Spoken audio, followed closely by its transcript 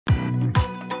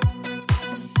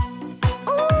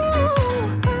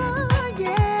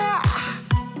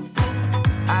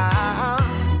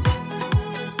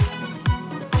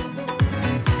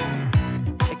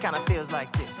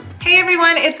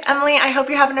everyone, it's Emily. I hope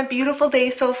you're having a beautiful day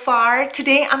so far.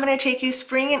 Today I'm going to take you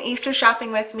spring and Easter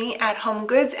shopping with me at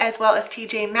HomeGoods as well as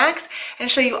TJ Maxx and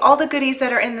show you all the goodies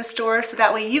that are in the store so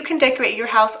that way you can decorate your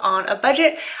house on a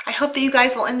budget. I hope that you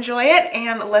guys will enjoy it,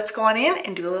 and let's go on in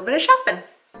and do a little bit of shopping.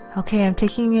 Okay, I'm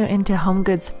taking you into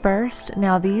HomeGoods first.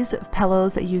 Now these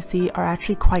pillows that you see are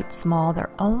actually quite small. They're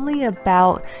only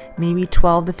about maybe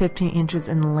 12 to 15 inches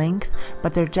in length,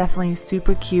 but they're definitely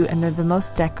super cute and they're the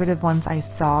most decorative ones I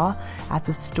saw at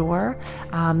the store.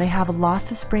 They have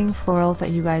lots of spring florals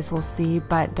that you guys will see,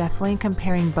 but definitely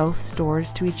comparing both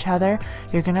stores to each other,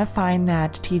 you're gonna find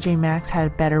that TJ Maxx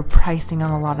had better pricing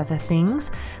on a lot of the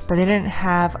things, but they didn't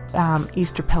have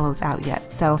Easter pillows out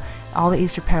yet. So all the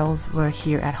Easter pillows were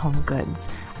here at HomeGoods.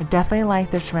 I definitely like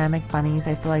the ceramic bunnies.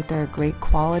 I feel like they're a great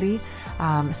quality,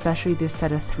 especially this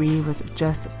set of 3 was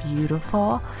just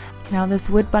beautiful. Now this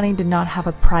wood bunny did not have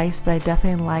a price, but I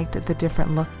definitely liked the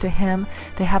different look to him.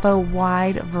 They have a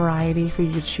wide variety for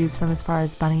you to choose from as far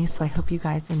as bunnies, so I hope you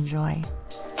guys enjoy.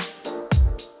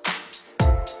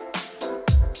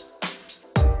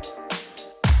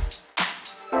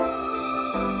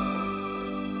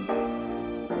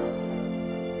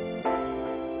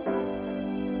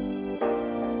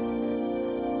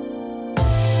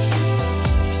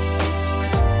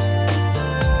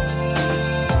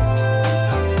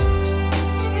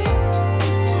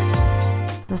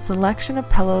 The selection of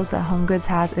pillows that HomeGoods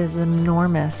has is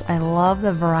enormous. I love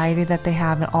the variety that they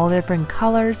have in all different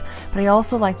colors, but I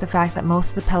also like the fact that most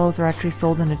of the pillows are actually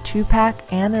sold in a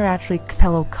 2-pack and they're actually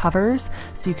pillow covers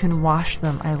so you can wash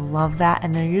them. I love that,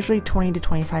 and they're usually $20 to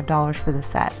 $25 for the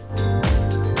set.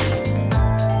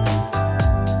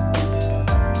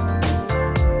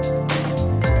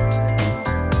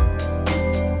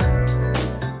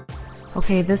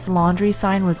 Okay, this laundry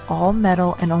sign was all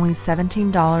metal and only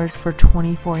 $17 for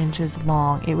 24 inches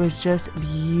long. It was just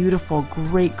beautiful,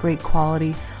 great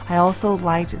quality. I also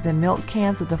liked the milk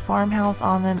cans with the farmhouse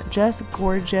on them, just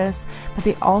gorgeous. But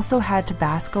they also had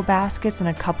Tabasco baskets in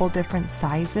a couple different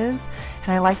sizes.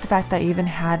 And I like the fact that I even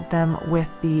had them with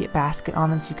the basket on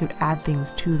them so you could add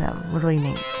things to them. Really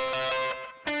neat.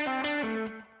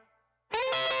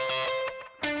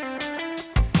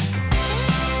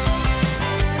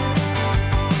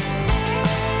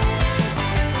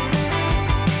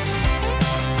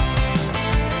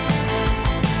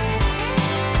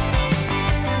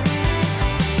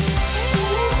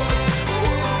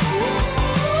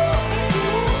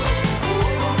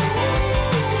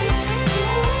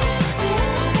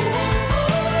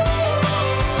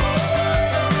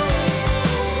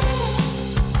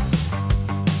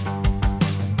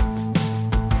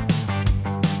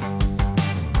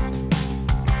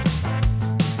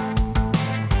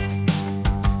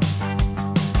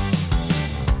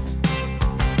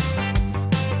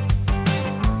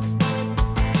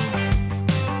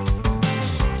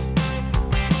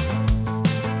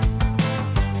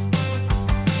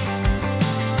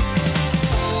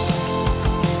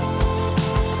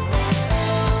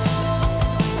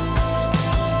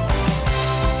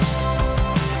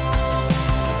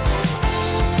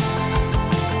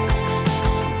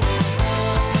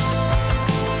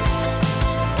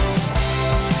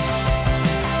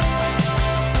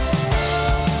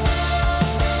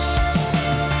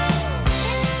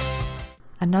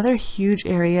 Another huge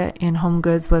area in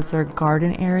HomeGoods was their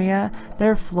garden area.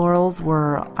 Their florals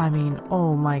were, I mean,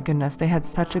 oh my goodness, they had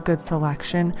such a good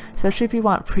selection, especially if you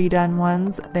want pre-done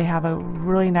ones. They have a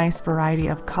really nice variety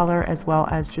of color as well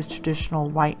as just traditional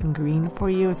white and green for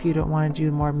you if you don't want to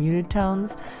do more muted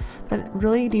tones. But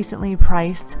really decently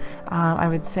priced, I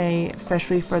would say,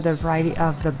 especially for the variety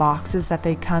of the boxes that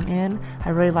they come in. I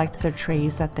really liked the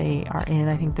trays that they are in.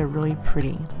 I think they're really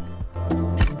pretty.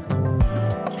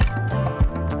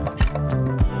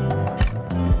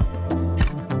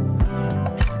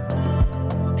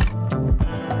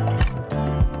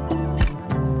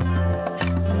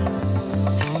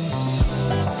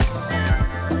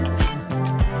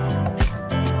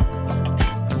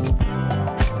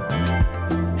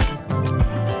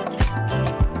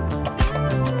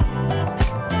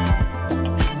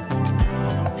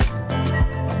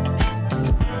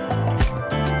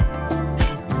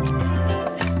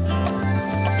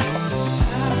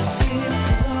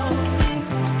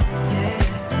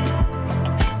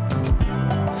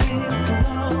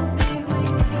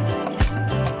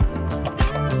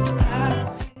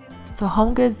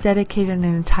 HomeGoods dedicated an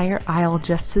entire aisle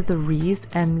just to the wreaths,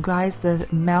 and guys, the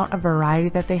amount of variety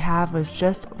that they have was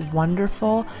just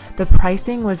wonderful. The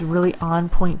pricing was really on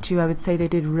point too. I would say they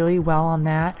did really well on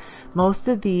that. Most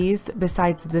of these,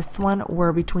 besides this one,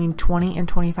 were between $20 and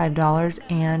 $25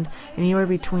 and anywhere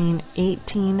between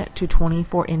 18 to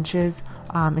 24 inches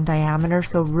in diameter,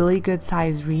 so really good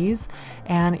size wreaths.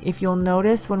 And if you'll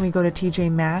notice when we go to TJ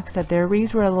Maxx that their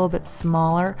wreaths were a little bit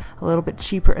smaller, a little bit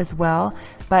cheaper as well,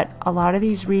 but a lot of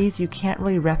these wreaths you can't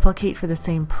really replicate for the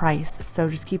same price, so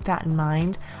just keep that in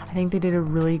mind. I think they did a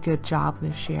really good job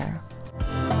this year.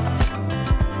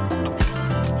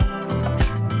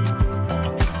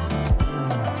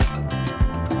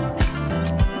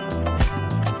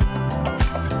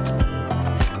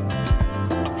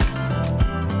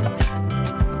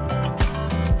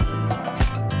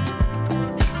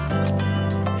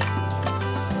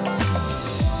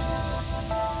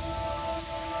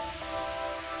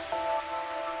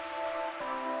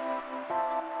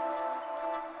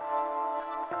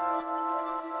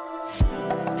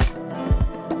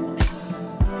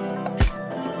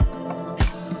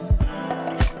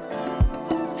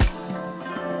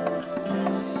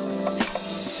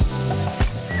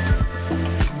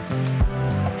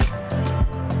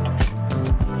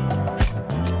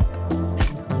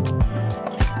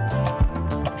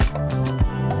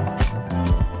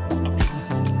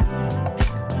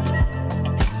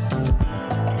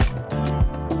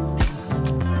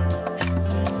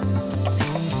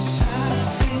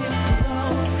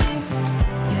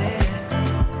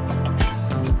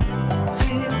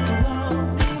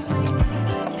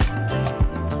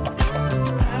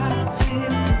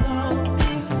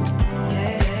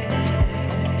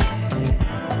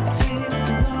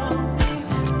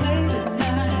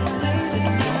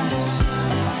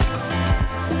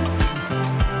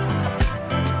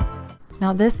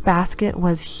 Now this basket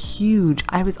was huge.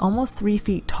 I was almost 3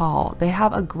 feet tall. They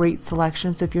have a great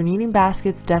selection, so if you're needing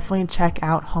baskets, definitely check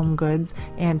out HomeGoods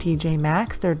and TJ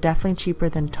Maxx. They're definitely cheaper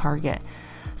than Target.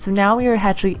 So now we are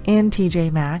actually in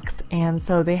TJ Maxx, and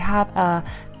so they have a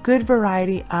good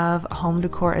variety of home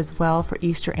decor as well for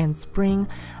Easter and spring.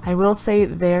 I will say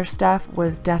their stuff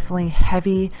was definitely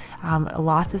heavy,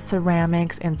 lots of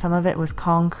ceramics, and some of it was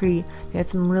concrete. They had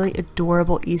some really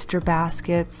adorable Easter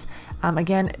baskets.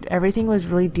 Again, everything was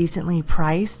really decently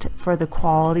priced for the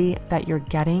quality that you're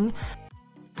getting.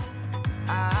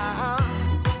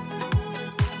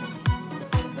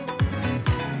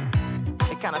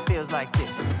 It kind of feels like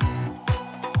this.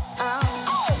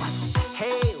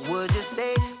 Hey, would you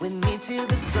stay with me till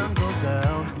the sun goes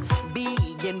down?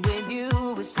 Being with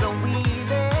you is so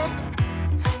easy.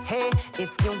 Hey,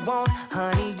 if you want,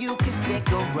 honey, you can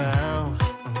stick around.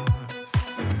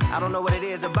 I don't know what it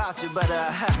is about you, but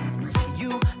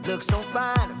you look so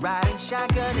fine, riding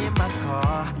shotgun in my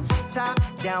car, top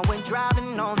down when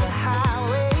driving on the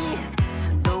highway.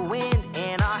 The wind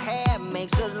in our hair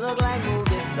makes us look like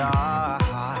movie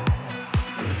stars,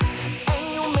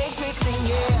 and you make me sing,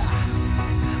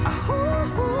 yeah.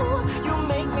 Ooh, you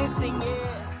make me sing,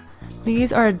 yeah.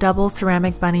 These are double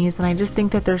ceramic bunnies, and I just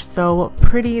think that they're so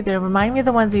pretty. They remind me of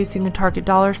the ones that you see in the Target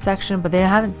dollar section, but they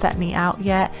haven't set me out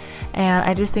yet, and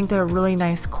I just think they're really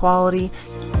nice quality.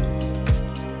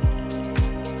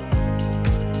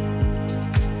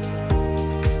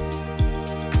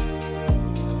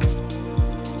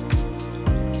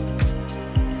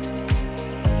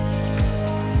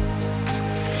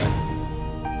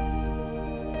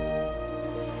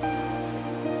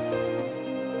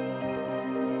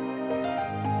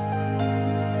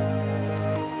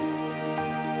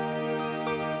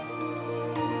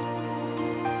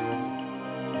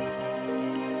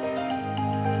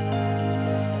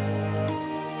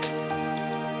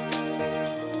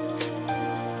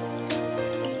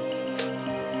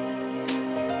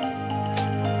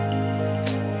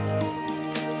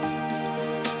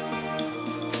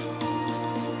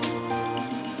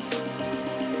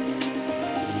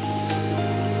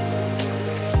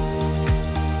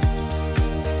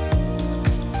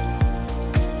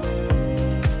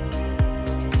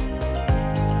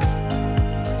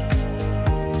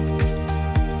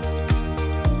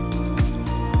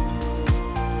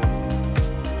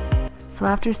 So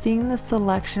after seeing the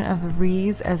selection of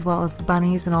wreaths as well as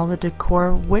bunnies and all the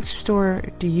decor, which store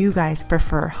do you guys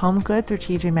prefer, HomeGoods or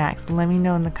TJ Maxx? Let me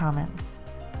know in the comments.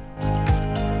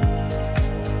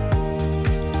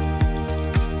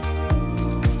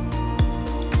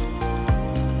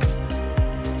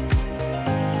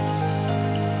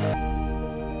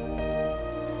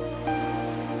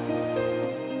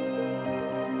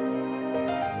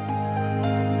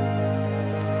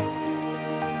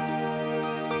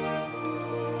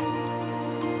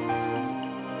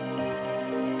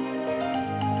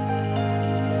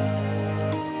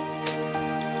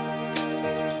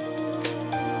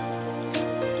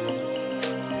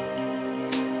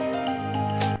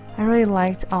 I really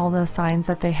liked all the signs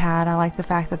that they had. I like the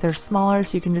fact that they're smaller,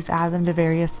 so you can just add them to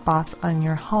various spots on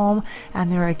your home,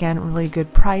 and they're again really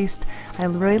good priced. I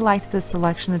really liked the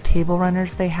selection of table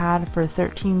runners they had for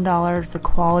 $13. The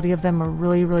quality of them are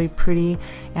really pretty,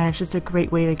 and it's just a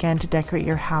great way again to decorate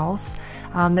your house.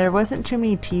 There wasn't too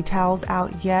many tea towels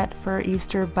out yet for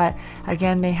Easter, but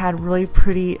again they had really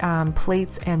pretty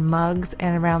plates and mugs,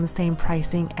 and around the same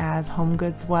pricing as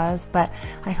HomeGoods was. But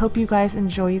I hope you guys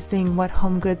enjoy seeing what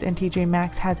HomeGoods and TJ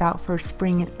Maxx has out for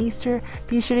spring and Easter.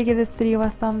 Be sure to give this video a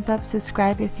thumbs up,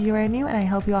 subscribe if you are new, and I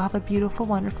hope you all have a beautiful,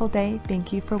 wonderful day.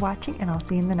 Thank you for watching, and I'll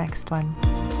see you in the next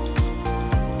one.